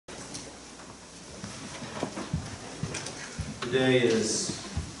Today is,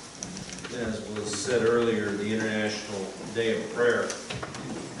 as was said earlier, the International Day of Prayer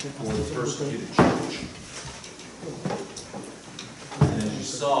for the Persecuted Church. And as you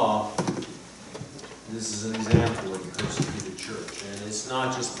saw, this is an example of the persecuted church. And it's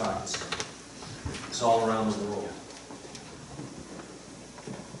not just Pakistan. It's all around the world.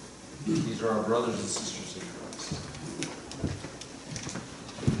 These are our brothers and sisters in Christ.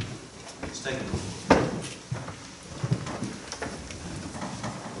 Let's take a moment.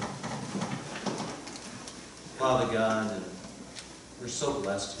 Father God, and we're so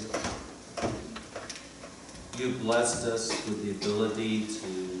blessed here. You've blessed us with the ability to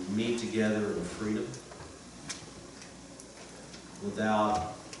meet together in freedom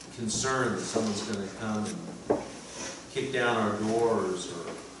without concern that someone's going to come and kick down our doors or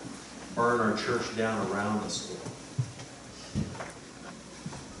burn our church down around us.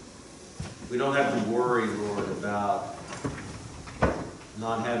 We don't have to worry, Lord, about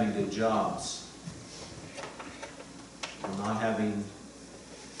not having good jobs, or not having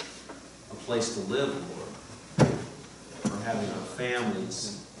a place to live, Lord, or having our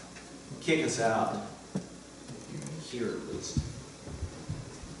families kick us out, here at least.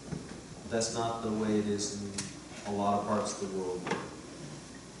 That's not the way it is in a lot of parts of the world.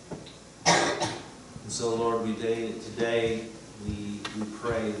 And so, Lord, today we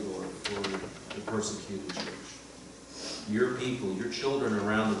pray, Lord, for the persecuted church. Your people, your children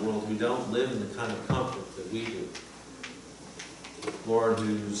around the world who don't live in the kind of comfort that we do. Lord,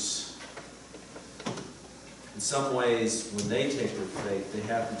 who's in some ways, when they take their faith, they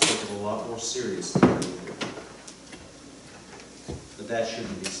have to take it a lot more seriously than we do. But that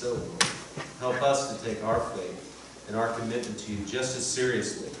shouldn't be so, Lord. Help us to take our faith and our commitment to you just as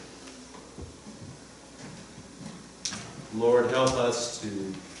seriously. Lord, help us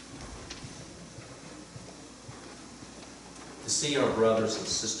to see our brothers and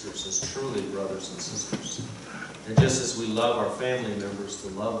sisters as truly brothers and sisters. And just as we love our family members, to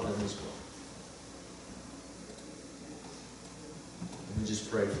love them as well. And we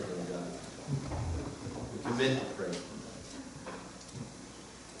just pray for them, God. We commit to pray for them.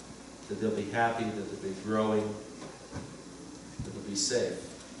 That they'll be happy, that they'll be growing, that they'll be safe,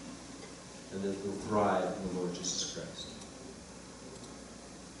 and that they'll thrive in the Lord Jesus Christ.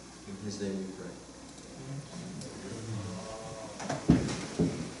 In His name we pray.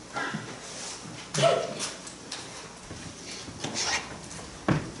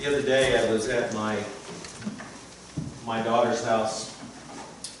 The other day I was at my daughter's house,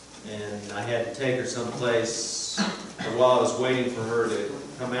 and I had to take her someplace. And while I was waiting for her to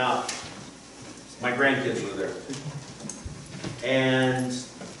come out, my grandkids were there. And,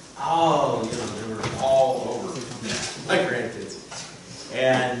 they were all over my grandkids.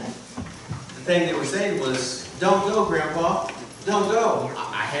 And the thing they were saying was, "Don't go, Grandpa. Don't go."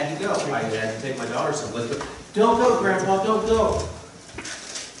 I had to go. I had to take my daughter someplace. But, "Don't go, Grandpa. Don't go."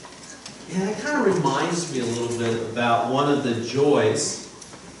 And it kind of reminds me a little bit about one of the joys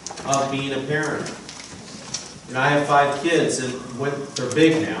of being a parent. And I have 5 kids, and they're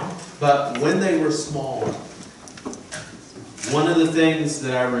big now, but when they were small, one of the things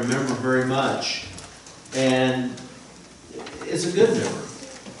that I remember very much, and it's a good memory,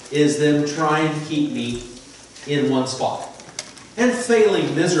 is them trying to keep me in one spot. And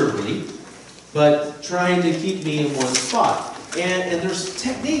failing miserably, but trying to keep me in one spot. And there's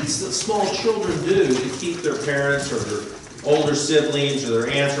techniques that small children do to keep their parents or their older siblings or their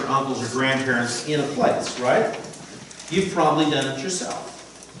aunts or uncles or grandparents in a place, right? You've probably done it yourself.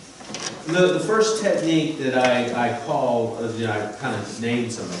 The first technique that I call, I kind of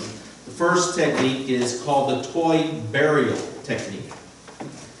named some of them. The first technique is called the toy burial technique.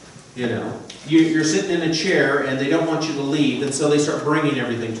 You're sitting in a chair and they don't want you to leave, and so they start bringing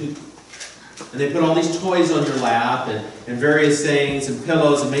everything to you. And they put all these toys on your lap and various things and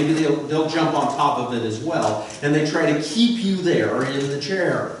pillows, and maybe they'll jump on top of it as well. And they try to keep you there in the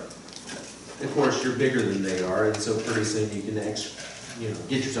chair. Of course, you're bigger than they are, and so pretty soon you can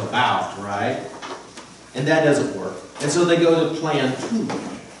get yourself out, right? And that doesn't work. And so they go to plan 2.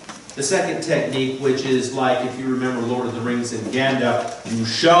 The second technique, which is like, if you remember Lord of the Rings and Gandalf, "You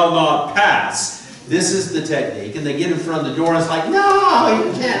shall not pass." This is the technique. And they get in front of the door and it's like, "No,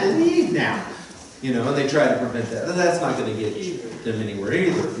 you can't leave now." And they try to prevent that. And that's not going to get them anywhere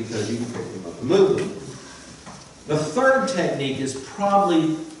either, because you can pick them up and move them. The third technique is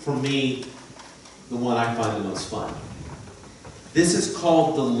probably, for me, the one I find the most fun. This is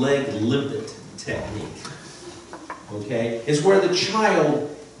called the leg limpet technique. Okay? It's where the child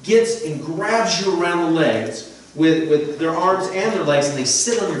gets and grabs you around the legs with their arms and their legs, and they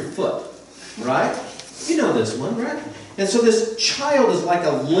sit on your foot. Right? You know this one, right? And so this child is like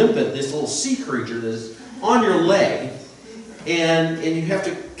a limpet, this little sea creature that's on your leg. And you have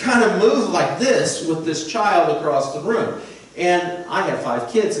to kind of move like this with this child across the room. And I have 5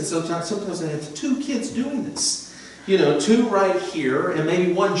 kids, and sometimes I have 2 kids doing this. You know, 2 right here, and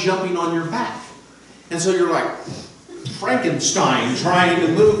maybe 1 jumping on your back. And so you're like Frankenstein trying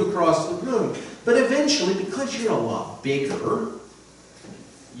to move across the room. But eventually, because you're a lot bigger,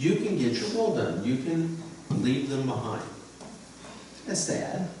 you can get your role done. You can leave them behind. That's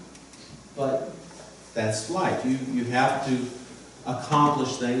sad, but that's life. You have to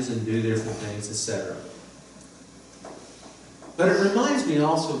accomplish things and do different things, etc. But it reminds me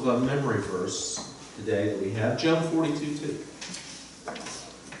also of a memory verse today that we have, Job 42:2.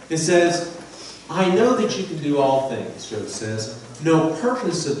 It says, I know that you can do all things, Job says. No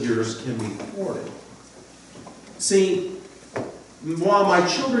purpose of yours can be thwarted. See, while my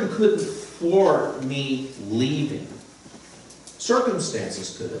children couldn't thwart me leaving,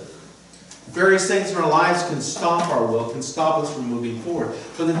 circumstances could have. Various things in our lives can stop our will, can stop us from moving forward.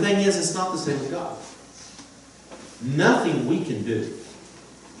 But the thing is, it's not the same with God. Nothing we can do,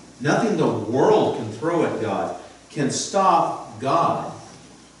 nothing the world can throw at God, can stop God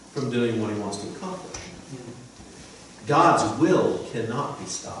from doing what He wants to accomplish. God's will cannot be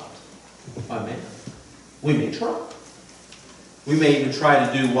stopped by man. We may try. We may even try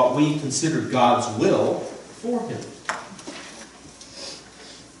to do what we consider God's will for Him.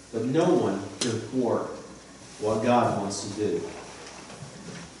 But no one can thwart what God wants to do.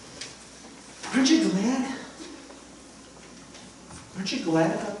 Aren't you glad? Aren't you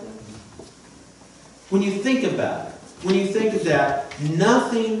glad about that? When you think about it, when you think of that,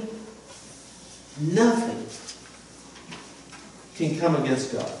 nothing can come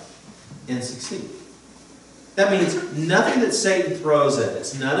against God and succeed. That means nothing that Satan throws at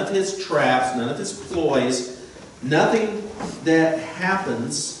us, none of his traps, none of his ploys, nothing that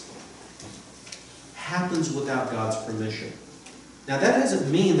happens without God's permission. Now that doesn't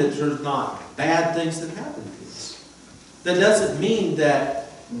mean that there's not bad things that happen to us. That doesn't mean that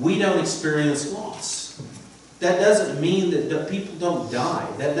we don't experience loss. That doesn't mean that people don't die.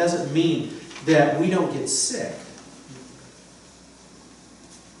 That doesn't mean that we don't get sick.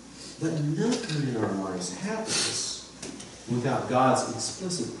 But nothing in our lives happens without God's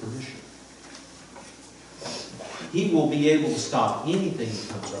explicit permission. He will be able to stop anything that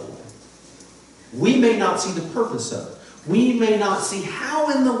comes our way. We may not see the purpose of it. We may not see how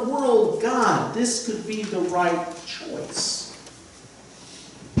in the world, God, this could be the right choice.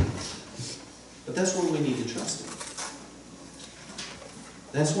 But that's where we need to trust Him.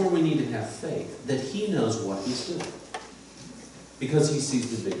 That's where we need to have faith, that He knows what He's doing. Because He sees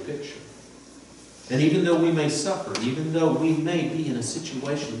the big picture. And even though we may suffer, even though we may be in a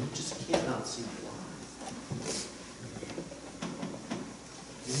situation we just cannot see why,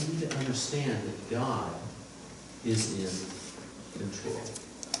 we need to understand that God is in control.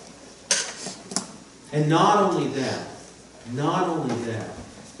 And not only that,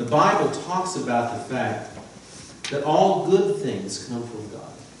 the Bible talks about the fact that all good things come from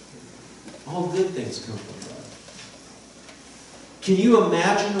God. All good things come from God. Can you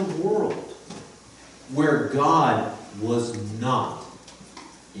imagine a world where God was not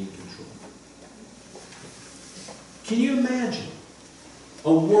in control? Can you imagine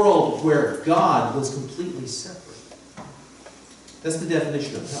a world where God was completely separate? That's the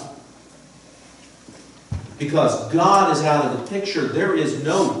definition of God. Because God is out of the picture, there is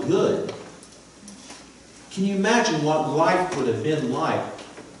no good. Can you imagine what life would have been like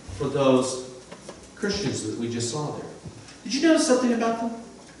for those Christians that we just saw there? Did you notice something about them?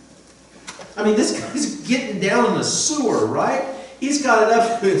 I mean, this guy's getting down in the sewer, right? He's got it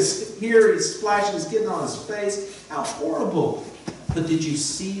up to his here, he's splashing, he's getting on his face. How horrible. But did you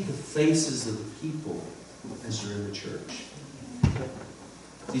see the faces of the people as you're in the church?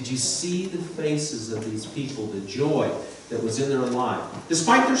 Did you see the faces of these people, the joy that was in their life?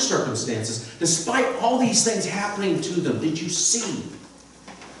 Despite their circumstances, despite all these things happening to them, did you see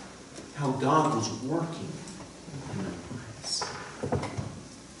how God was working in their lives?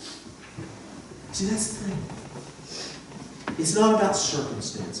 See, that's the thing. It's not about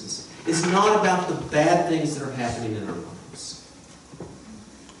circumstances. It's not about the bad things that are happening in our lives.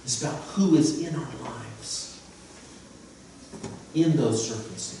 It's about who is in our lives in those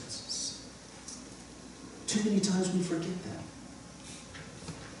circumstances. Too many times we forget that.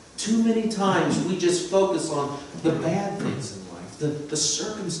 Too many times we just focus on the bad things in life, the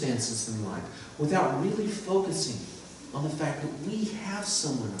circumstances in life, without really focusing on the fact that we have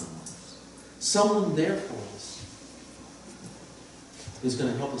someone in our lives, someone there for us, who's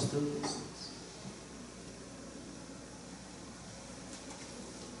going to help us through these things.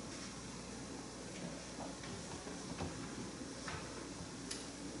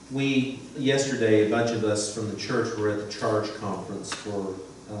 Yesterday, a bunch of us from the church were at the Charge Conference for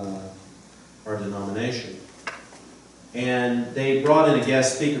our denomination. And they brought in a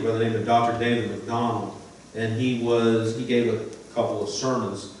guest speaker by the name of Dr. David McDonald. And he gave a couple of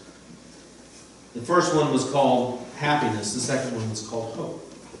sermons. The first one was called Happiness. The second one was called Hope.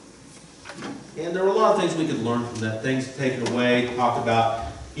 And there were a lot of things we could learn from that. Things to take away. Talk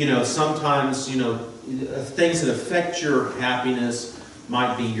about, sometimes, things that affect your happiness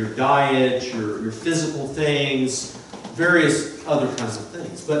might be your diet, your physical things, various other kinds of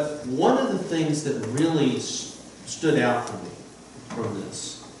things. But one of the things that really stood out for me from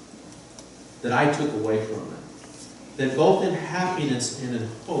this, that I took away from it, that both in happiness and in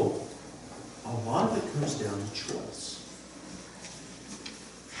hope, a lot of it comes down to choice.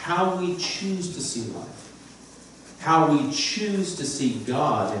 How we choose to see life. How we choose to see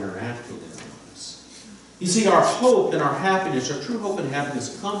God interacting in our lives. You see, our hope and our happiness, our true hope and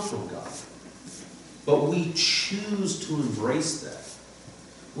happiness come from God. But we choose to embrace that.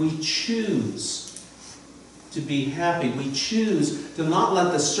 We choose to be happy. We choose to not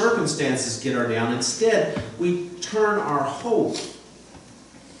let the circumstances get our down. Instead, we turn our hope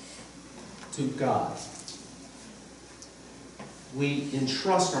to God. We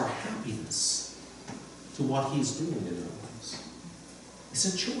entrust our happiness to what He's doing in our lives. It's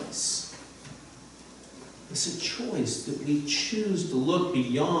a choice. It's a choice that we choose to look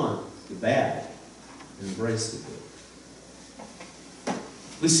beyond the bad and embrace the good.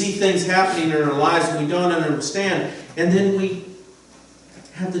 We see things happening in our lives and we don't understand, and then we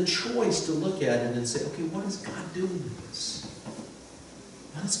have the choice to look at it and say, okay, what is God doing in this?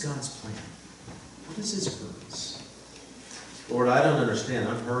 What is God's plan? What is His purpose? Lord, I don't understand.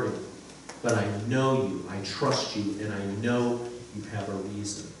 I'm hurting. But I know You. I trust You. And I know You have a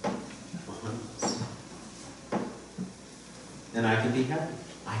reason behind this. And I can be happy.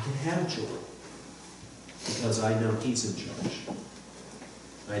 I can have joy. Because I know He's in charge.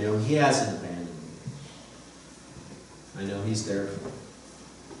 I know He hasn't abandoned me. I know He's there for me.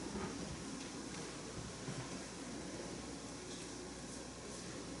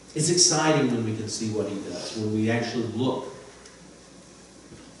 It's exciting when we can see what He does, when we actually look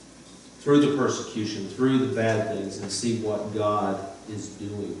through the persecution, through the bad things, and see what God is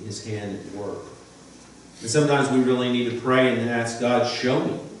doing, His hand at work. And sometimes we really need to pray and ask God, show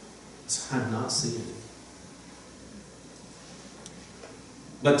me, because I'm not seeing it.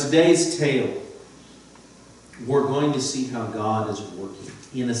 But today's tale, we're going to see how God is working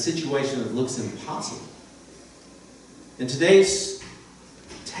in a situation that looks impossible. And today's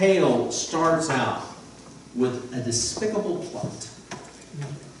tale starts out with a despicable plot.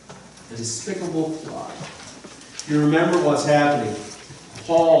 A despicable plot. You remember what's happening.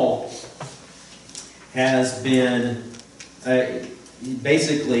 Paul has been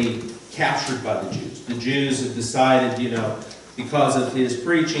basically captured by the Jews. The Jews have decided, because of his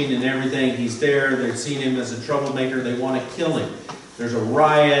preaching and everything, he's there. They've seen him as a troublemaker. They want to kill him. There's a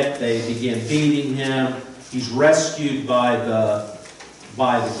riot. They begin beating him. He's rescued by the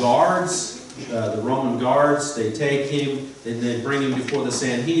guards. The Roman guards, they take him and they bring him before the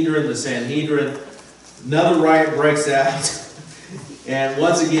Sanhedrin. The Sanhedrin, another riot breaks out, and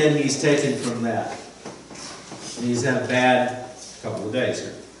once again he's taken from that. And he's had a bad couple of days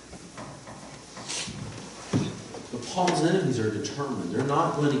here. But Paul's enemies are determined. They're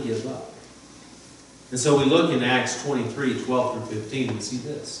not going to give up. And so we look in Acts 23, 12 through 15, and see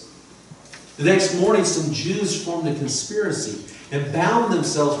this. The next morning, some Jews formed a conspiracy and bound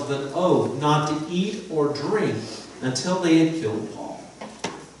themselves with an oath not to eat or drink until they had killed Paul.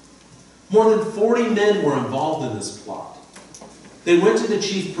 More than 40 men were involved in this plot. They went to the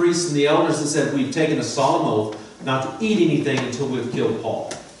chief priests and the elders and said, we've taken a solemn oath not to eat anything until we've killed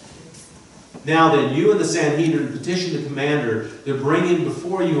Paul. Now then, you and the Sanhedrin petition the commander to bring him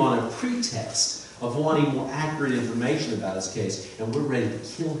before you on a pretext of wanting more accurate information about his case, and we're ready to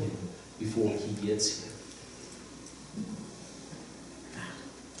kill him before he gets here.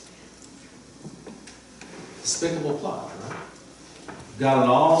 Despicable plot, right? Got it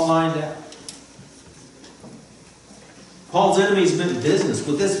all lined out. Paul's enemies meant business.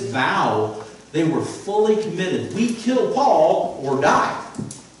 With this vow, they were fully committed. We kill Paul or die.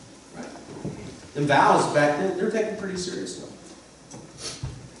 Right? And vows back then, they're taken pretty seriously.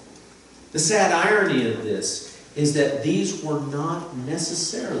 The sad irony of this is that these were not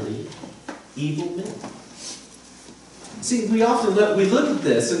necessarily evil men. See, we often look at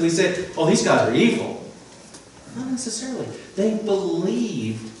this and we say, oh, these guys are evil. Not necessarily. They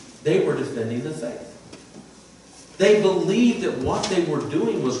believed they were defending the faith. They believed that what they were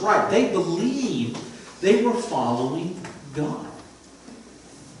doing was right. They believed they were following God.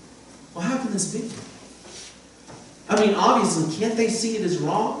 Well, how can this be? I mean, obviously, can't they see it as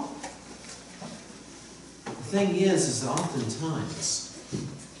wrong? The thing is oftentimes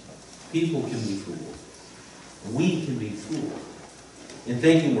people can be fooled. We can be fooled in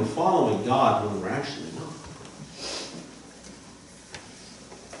thinking we're following God when we're actually not.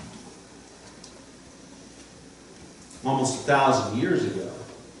 Almost 1,000 years ago,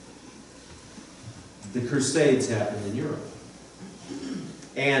 the Crusades happened in Europe.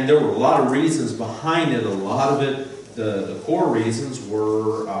 And there were a lot of reasons behind it. A lot of it, the core reasons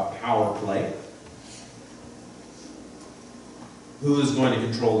were power play. Who is going to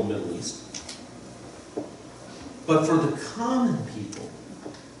control the Middle East? But for the common people,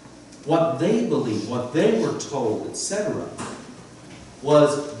 what they believed, what they were told, etc.,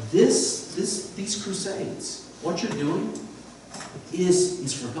 was these crusades. What you're doing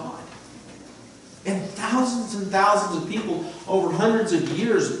is for God. And thousands of people over hundreds of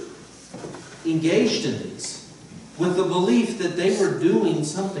years engaged in these with the belief that they were doing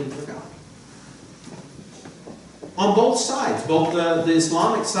something for God. On both sides, both the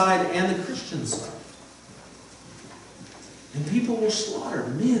Islamic side and the Christian side. And people were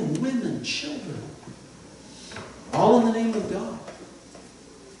slaughtered, men, women, children, all in the name of God.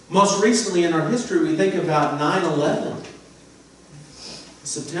 Most recently in our history, we think about 9/11.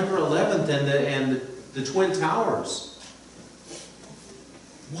 September 11th and the Twin Towers.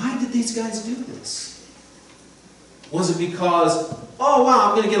 Why did these guys do this? Was it because, oh wow,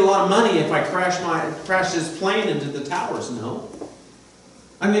 I'm going to get a lot of money if I crash this plane into the towers? No.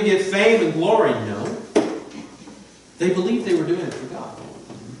 I'm going to get fame and glory? No. They believed they were doing it for God.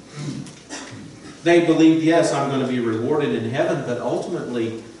 They believed, yes, I'm going to be rewarded in heaven, but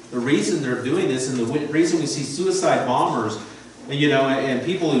ultimately the reason they're doing this and the reason we see suicide bombers and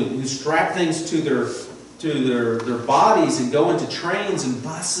people who strap things to their bodies and go into trains and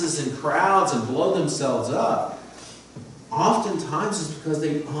buses and crowds and blow themselves up, oftentimes is because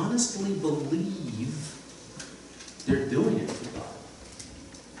they honestly believe they're doing it for God.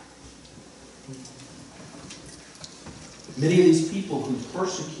 Many of these people who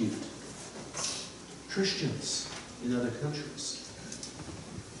persecute Christians in other countries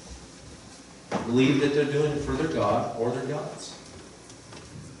believe that they're doing it for their God or their gods.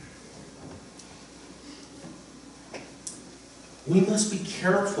 We must be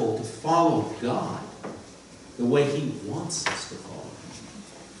careful to follow God the way He wants us to follow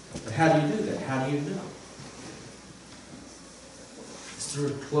Him. But how do you do that? How do you know? It's through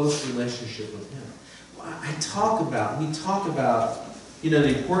a close relationship with Him. We talk about the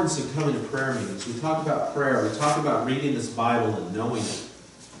importance of coming to prayer meetings. We talk about prayer. We talk about reading this Bible and knowing it.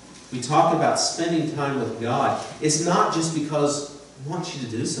 We talk about spending time with God. It's not just because He wants you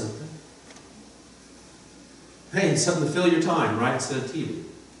to do something. Hey, it's something to fill your time, right? Instead of TV.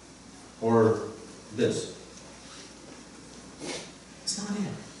 Or this. It's not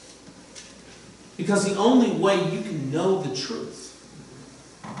it. Because the only way you can know the truth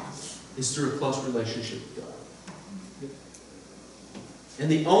is through a close relationship with God.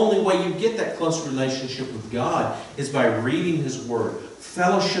 And the only way you get that close relationship with God is by reading His Word,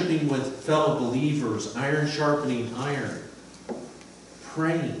 fellowshipping with fellow believers, iron sharpening iron,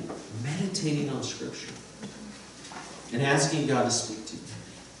 praying, meditating on Scripture, and asking God to speak to you.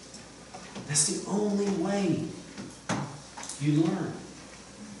 That's the only way you learn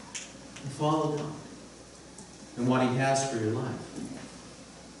and follow God and what He has for your life.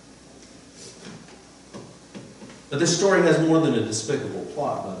 But this story has more than a despicable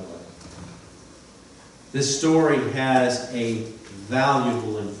plot, by the way. This story has a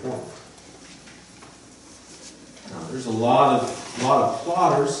valuable informant. Now, there's a lot of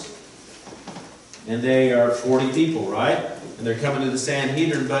plotters, and they are 40 people, right? And they're coming to the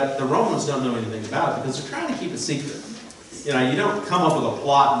Sanhedrin, but the Romans don't know anything about it because they're trying to keep it secret. You don't come up with a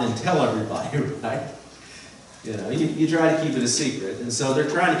plot and then tell everybody, right? You try to keep it a secret. And so they're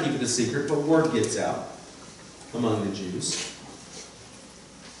trying to keep it a secret, but word gets out among the Jews.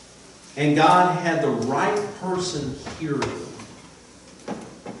 And God had the right person hear them.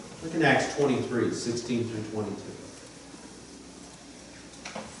 Look in Acts 23, 16 through 22.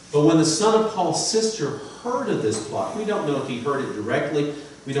 But when the son of Paul's sister heard of this plot, we don't know if he heard it directly,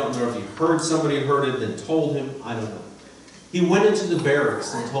 we don't know if he heard somebody heard it and told him, I don't know. He went into the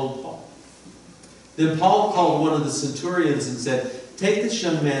barracks and told Paul. Then Paul called one of the centurions and said, take this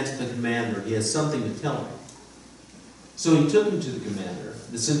young man to the commander, he has something to tell him. So he took him to the commander.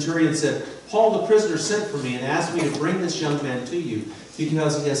 The centurion said, Paul the prisoner sent for me and asked me to bring this young man to you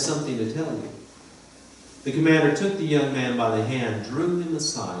because he has something to tell you. The commander took the young man by the hand, drew him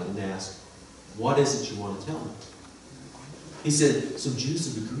aside, and asked, what is it you want to tell me? He said, some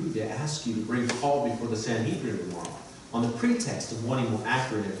Jews have agreed to ask you to bring Paul before the Sanhedrin tomorrow on the pretext of wanting more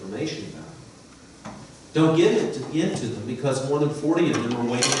accurate information about him. Don't give it into them, because more than 40 of them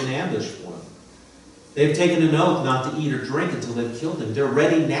are waiting in ambush for him. They've taken an oath not to eat or drink until they've killed him. They're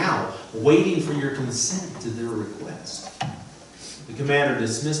ready now, waiting for your consent to their request. The commander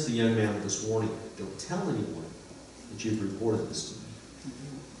dismissed the young man with this warning: don't tell anyone that you've reported this to me.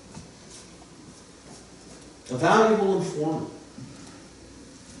 A valuable informant.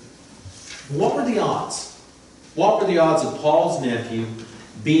 What were the odds? What were the odds of Paul's nephew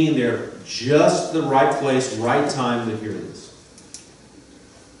being there just the right place, right time to hear this?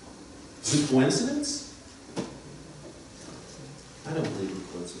 Is it coincidence? I don't believe in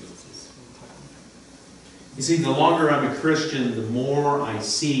coincidences. You see, the longer I'm a Christian, the more I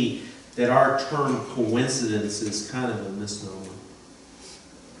see that our term coincidence is kind of a misnomer.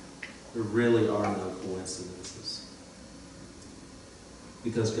 There really are no coincidences,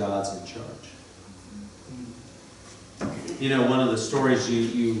 because God's in charge. You know, one of the stories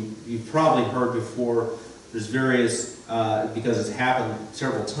you've probably heard before, there's various, because it's happened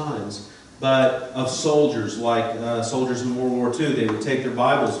several times, but of soldiers, like soldiers in World War II, they would take their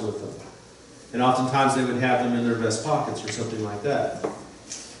Bibles with them. And oftentimes they would have them in their vest pockets or something like that.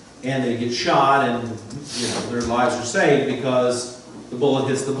 And they get shot, and their lives are saved because the bullet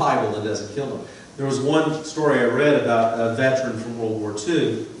hits the Bible and doesn't kill them. There was one story I read about a veteran from World War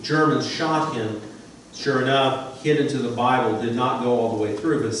II. Germans shot him. Sure enough, hit into the Bible, did not go all the way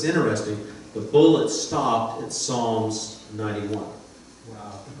through. But it's interesting, the bullet stopped at Psalms 91.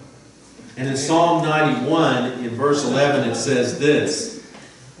 Wow. And in Psalm 91, in verse 11, it says this: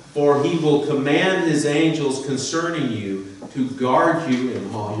 for he will command his angels concerning you to guard you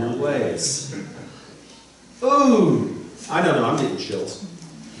in all your ways. Ooh! I don't know, I'm getting chills.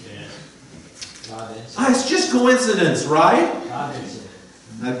 Yeah. God is. It's just coincidence, right? God is.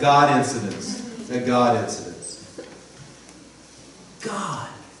 A God incidence. A God incidence. God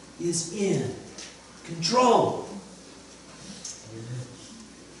is in control.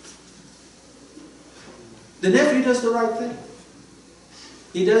 The nephew does the right thing.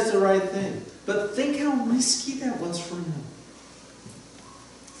 He does the right thing. But think how risky that was for him.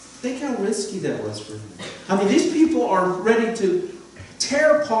 Think how risky that was for him. I mean, these people are ready to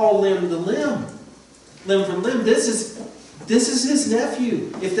tear Paul limb to limb. Limb from limb. This is his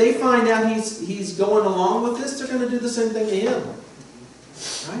nephew. If they find out he's going along with this, they're going to do the same thing to him.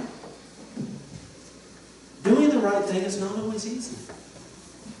 Right? Doing the right thing is not always easy.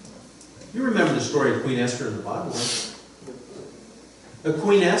 You remember the story of Queen Esther in the Bible, right?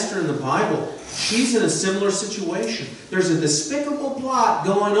 Queen Esther in the Bible, she's in a similar situation. There's a despicable plot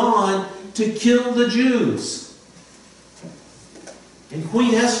going on to kill the Jews. And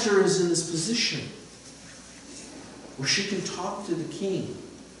Queen Esther is in this position where she can talk to the king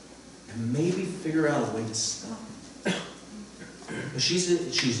and maybe figure out a way to stop it. But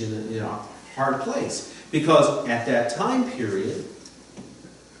she's in a hard place, because at that time period,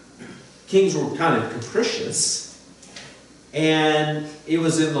 kings were kind of capricious. And it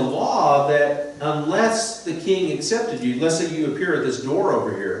was in the law that unless the king accepted you, let's say you appear at this door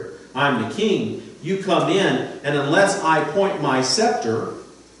over here, I'm the king, you come in, and unless I point my scepter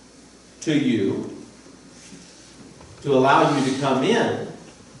to you to allow you to come in,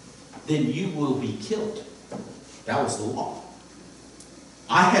 then you will be killed. That was the law.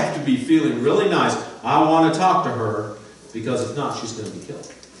 I have to be feeling really nice. I want to talk to her, because if not, she's going to be killed.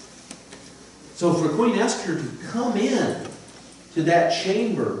 So for Queen Esther to come in to that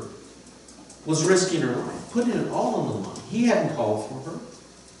chamber was risking her life, putting it all on the line. He hadn't called for her.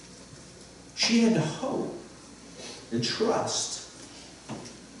 She had to hope and trust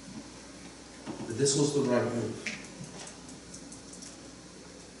that this was the right move.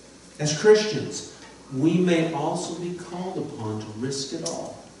 As Christians, we may also be called upon to risk it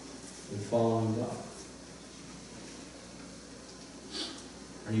all in following God.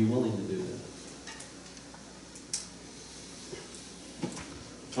 Are you willing to do that?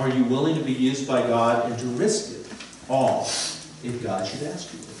 Are you willing to be used by God and to risk it all if God should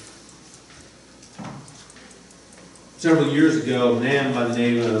ask you to? Several years ago, a man by the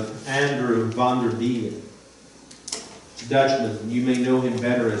name of Andrew van der Dien, Dutchman, you may know him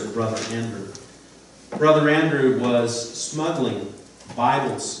better as Brother Andrew. Brother Andrew was smuggling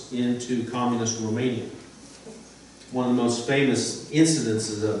Bibles into communist Romania. One of the most famous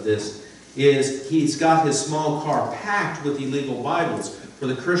incidences of this is he's got his small car packed with illegal Bibles for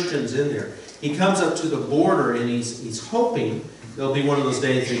the Christians in there. He comes up to the border, and he's hoping there'll be one of those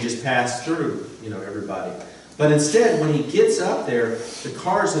days they just pass through, everybody. But instead, when he gets up there, the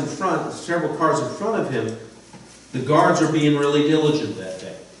cars in front, several cars in front of him, The guards are being really diligent that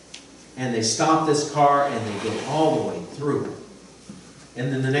day. And they stop this car and they go all the way through.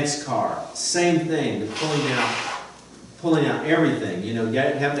 And then the next car, same thing. They're pulling out everything. You know,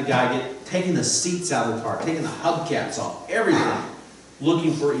 having the guy taking the seats out of the car, taking the hubcaps off, everything.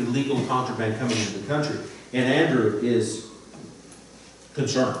 Looking for illegal contraband coming into the country. And Andrew is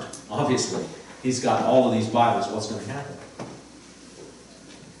concerned, obviously. He's got all of these Bibles. What's going to happen?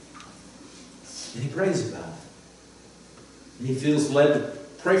 And he prays about it. And he feels led to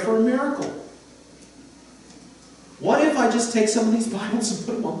pray for a miracle. What if I just take some of these Bibles and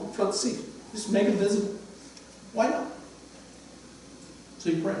put them on the front seat? Just make them visible. Why not? So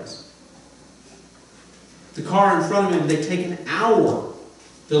he prays. The car in front of him, they take an hour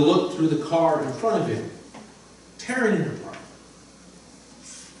to look through the car in front of him, tearing it apart.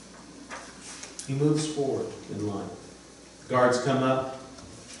 He moves forward in line. Guards come up.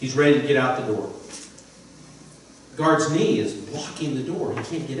 He's ready to get out the door. The guard's knee is blocking the door. He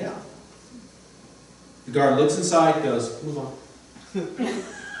can't get out. The guard looks inside, goes, move on.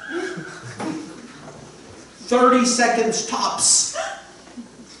 30 seconds tops.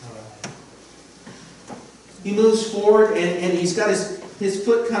 He moves forward, and he's got his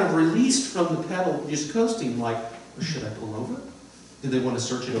foot kind of released from the pedal, just coasting like, well, should I pull over? Do they want to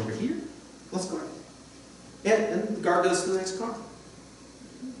search it over here? Let's go. And the guard goes to the next car.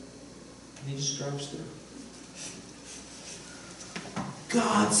 And he just drives through.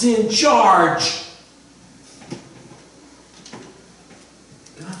 God's in charge.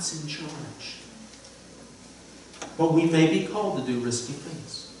 God's in charge. But we may be called to do risky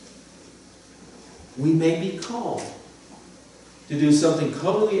things. We may be called to do something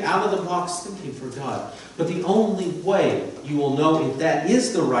totally out of the box thinking for God. But the only way you will know if that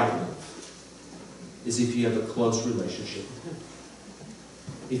is the right move is if you have a close relationship with Him.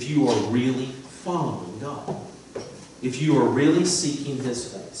 If you are really following God. If you are really seeking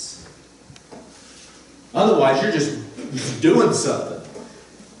His face. Otherwise, you're just doing something.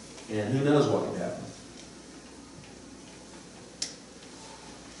 And who knows what could happen.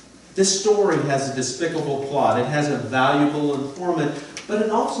 This story has a despicable plot. It has a valuable informant, but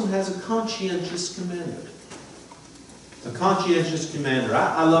it also has a conscientious commander. A conscientious commander.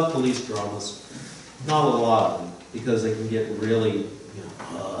 I love police dramas. Not a lot of them, because they can get really,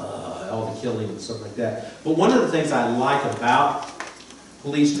 all the killing and stuff like that. But one of the things I like about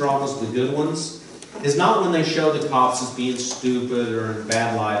police dramas, the good ones, is not when they show the cops as being stupid or in a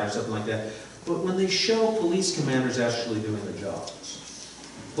bad light or something like that, but when they show police commanders actually doing their jobs.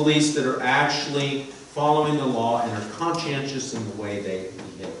 Police that are actually following the law and are conscientious in the way they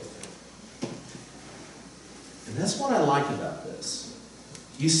behave. And that's what I like about this.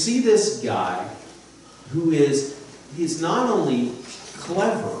 You see this guy he's not only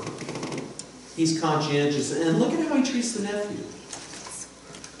clever, he's conscientious. And look at how he treats the nephew.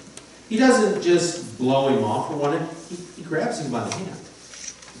 He doesn't just blow him off or whatever. He grabs him by the hand.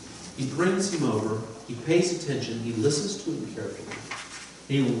 He brings him over. He pays attention. He listens to him carefully.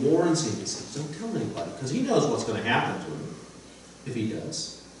 He warns him. He says, don't tell anybody, because he knows what's going to happen to him if he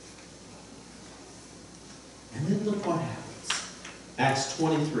does. And then look what happens. Acts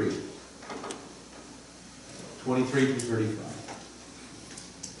 23. 23 through 35.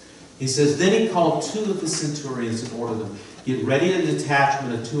 He says, then he called 2 of the centurions and ordered them, get ready a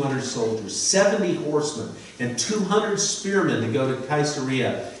detachment of 200 soldiers, 70 horsemen, and 200 spearmen to go to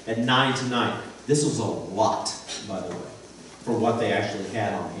Caesarea at 9 tonight. This was a lot, by the way, for what they actually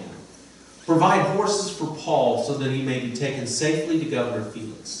had on hand. Provide horses for Paul so that he may be taken safely to Governor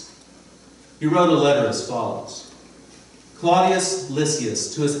Felix. He wrote a letter as follows. Claudius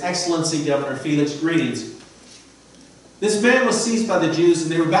Lysias, to His Excellency Governor Felix, greetings. This man was seized by the Jews,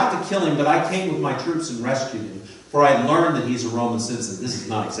 and they were about to kill him, but I came with my troops and rescued him, for I had learned that he's a Roman citizen. This is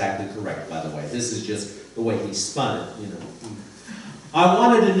not exactly correct, by the way. This is just the way he spun it, I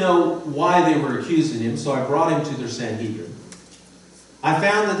wanted to know why they were accusing him, so I brought him to their Sanhedrin. I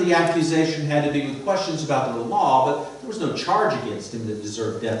found that the accusation had to do with questions about the law, but there was no charge against him that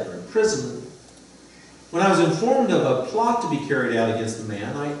deserved death or imprisonment. When I was informed of a plot to be carried out against the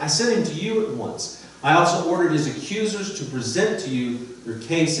man, I sent him to you at once. I also ordered his accusers to present to you their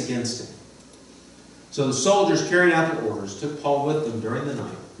case against him. So the soldiers, carrying out their orders, took Paul with them during the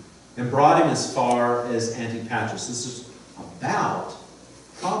night and brought him as far as Antipatris. This is about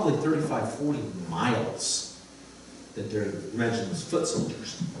probably 35, 40 miles that they're mentioned as foot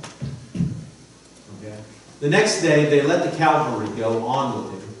soldiers. Okay. The next day, they let the cavalry go on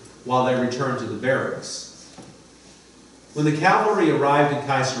with him while they returned to the barracks. When the cavalry arrived in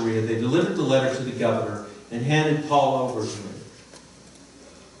Caesarea, they delivered the letter to the governor and handed Paul over to him.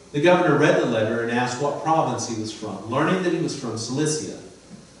 The governor read the letter and asked what province he was from. Learning that he was from Cilicia,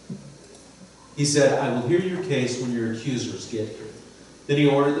 he said, I will hear your case when your accusers get here. Then he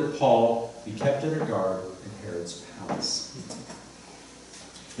ordered that Paul be kept under guard in Herod's palace.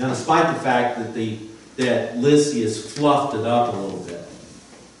 Now, despite the fact that Lysias fluffed it up a little bit,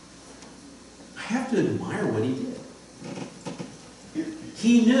 I have to admire what he did.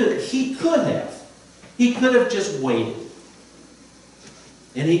 He knew, he could have. He could have just waited.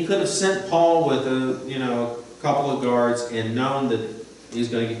 And he could have sent Paul with a couple of guards and known that he's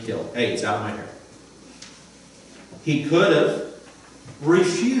going to get killed. Hey, it's out of my hair. He could have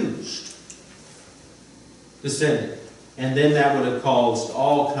refused to send it. And then that would have caused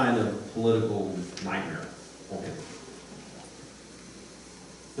all kind of political nightmare for him.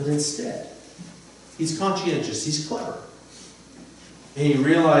 But instead, he's conscientious, he's clever. And he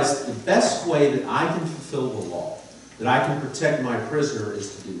realized the best way that I can fulfill the law, that I can protect my prisoner,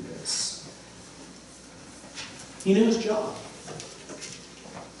 is to do this. He knew his job.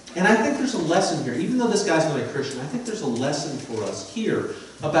 And I think there's a lesson here. Even though this guy's not a Christian, I think there's a lesson for us here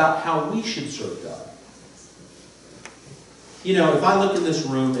about how we should serve God. You know, if I look in this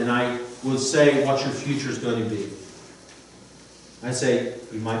room and I would say what your future is going to be, I say,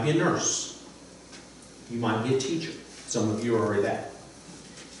 you might be a nurse. You might be a teacher. Some of you are already that.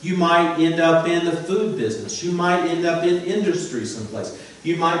 You might end up in the food business. You might end up in industry someplace.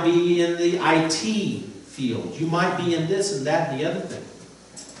 You might be in the IT field. You might be in this and that and the other thing.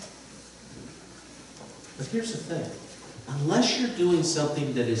 But here's the thing. Unless you're doing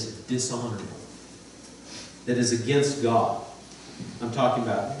something that is dishonorable, that is against God, I'm talking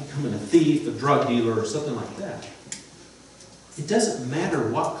about becoming a thief, a drug dealer, or something like that, it doesn't matter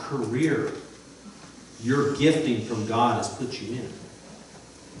what career your gifting from God has put you in.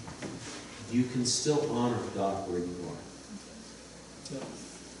 You can still honor God where you are.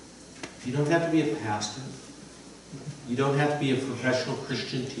 You don't have to be a pastor. You don't have to be a professional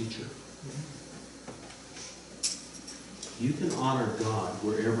Christian teacher. You can honor God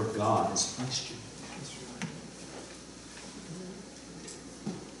wherever God has placed you.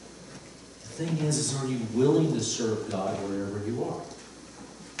 The thing is, are you willing to serve God wherever you are?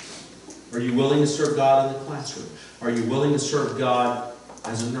 Are you willing to serve God in the classroom? Are you willing to serve God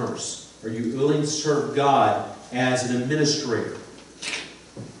as a nurse? Are you willing to serve God as an administrator?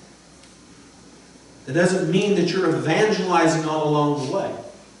 That doesn't mean that you're evangelizing all along the way.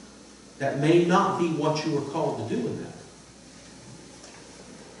 That may not be what you were called to do in that.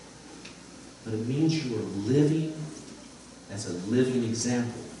 But it means you are living as a living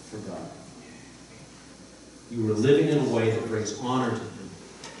example for God. You are living in a way that brings honor to Him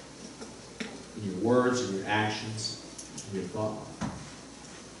in your words and your actions and your thought life.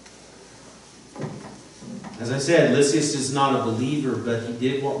 As I said, Lysias is not a believer, but he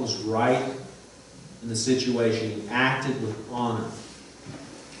did what was right in the situation. He acted with honor.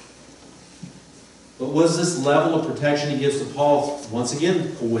 But was this level of protection he gives to Paul, once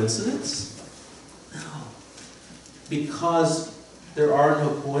again, coincidence? No. Because there are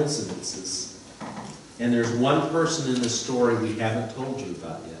no coincidences. And there's one person in this story we haven't told you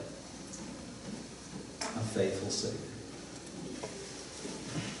about yet. A faithful Savior.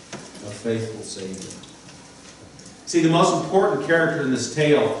 A faithful Savior. See, the most important character in this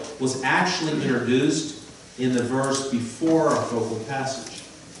tale was actually introduced in the verse before our focal passage.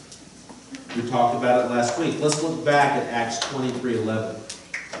 We talked about it last week. Let's look back at Acts 23:11.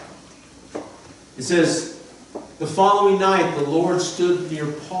 It says, the following night the Lord stood near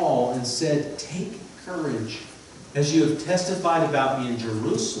Paul and said, take courage. As you have testified about me in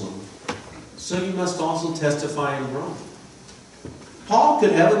Jerusalem, so you must also testify in Rome. Paul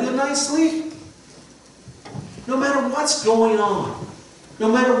could have a good night's sleep. No matter what's going on, no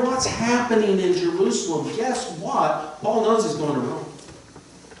matter what's happening in Jerusalem, guess what? Paul knows he's going to Rome.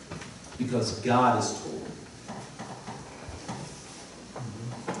 Because God has told him.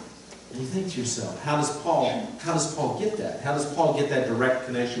 And you think to yourself, how does Paul get that? How does Paul get that direct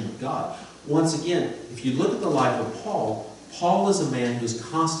connection with God? Once again, if you look at the life of Paul, Paul is a man who is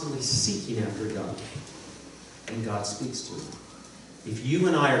constantly seeking after God. And God speaks to him. If you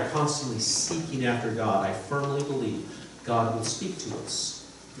and I are constantly seeking after God, I firmly believe God will speak to us.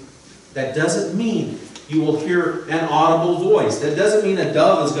 That doesn't mean you will hear an audible voice. That doesn't mean a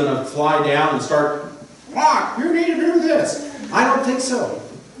dove is going to fly down and start, "Look, you need to do this." I don't think so.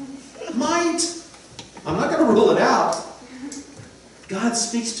 Might. I'm not going to rule it out. God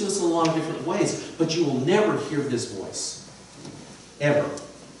speaks to us in a lot of different ways, but you will never hear His voice. Ever.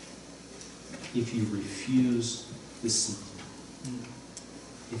 If you refuse to seek Him.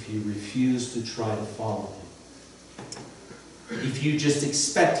 If you refuse to try to follow Him. If you just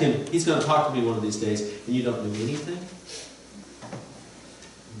expect him, he's going to talk to me one of these days, and you don't do anything?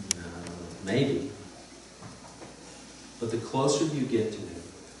 No, maybe. But the closer you get to him,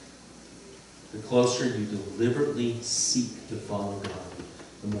 the closer you deliberately seek to follow God,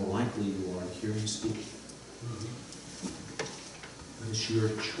 the more likely you are to hear him speak. It's your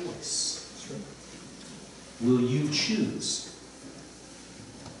choice. Will you choose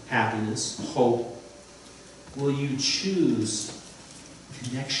happiness, hope? Will you choose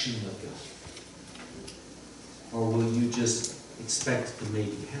connection with God? Or will you just expect to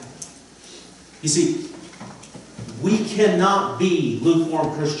maybe have it? You see, we cannot be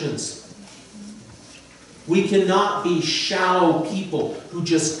lukewarm Christians. We cannot be shallow people who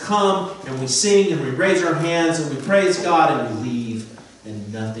just come and we sing and we raise our hands and we praise God and we leave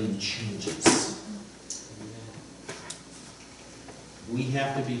and nothing changes. We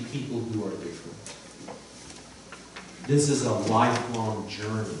have to be people who are different. This is a lifelong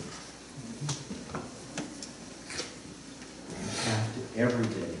journey. We have to every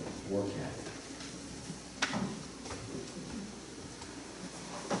day work at it.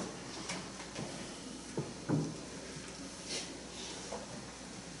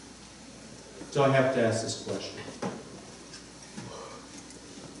 So I have to ask this question.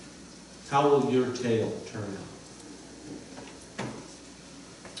 How will your tale turn out?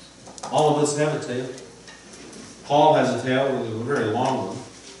 All of us have a tale. Paul has a tale, it was a very long one.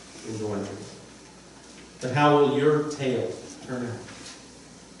 We'll go into it. But how will your tale turn out?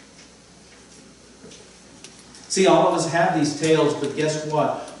 See, all of us have these tales, but guess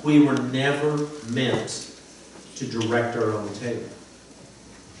what? We were never meant to direct our own tale.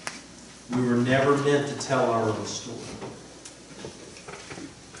 We were never meant to tell our own story.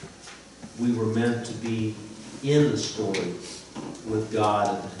 We were meant to be in the story with God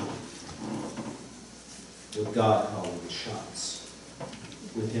at the helm. With God calling the shots.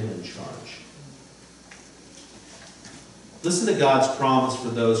 With Him in charge. Listen to God's promise for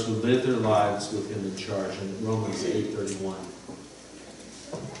those who live their lives with Him in charge in Romans 8:31.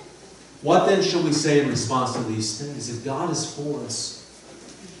 What then shall we say in response to these things? If God is for us,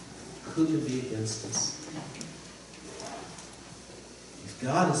 who can be against us? If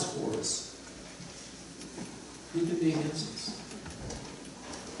God is for us, who can be against us?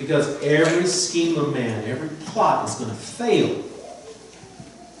 Because every scheme of man, every plot is going to fail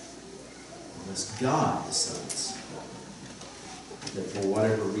unless God decides that for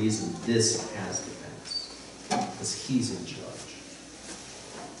whatever reason this has to pass. Because He's in charge.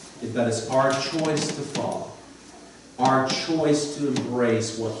 But it's our choice to follow. Our choice to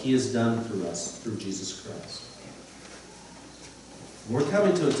embrace what He has done for us through Jesus Christ. We're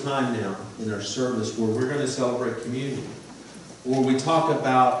coming to a time now in our service where we're going to celebrate communion, where we talk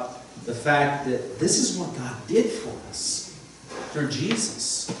about the fact that this is what God did for us through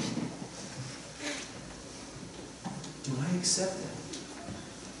Jesus. Do I accept that?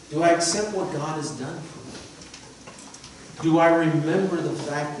 Do I accept what God has done for me? Do I remember the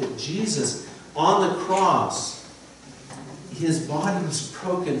fact that Jesus on the cross, His body was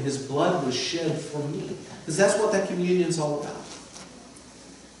broken, His blood was shed for me? Because that's what that communion is all about.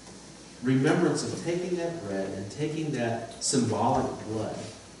 Remembrance of taking that bread and taking that symbolic blood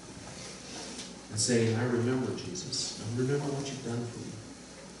and saying, I remember Jesus. I remember what you've done for me.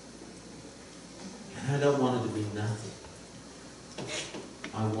 And I don't want it to be nothing.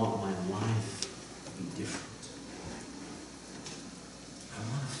 I want my life to be different.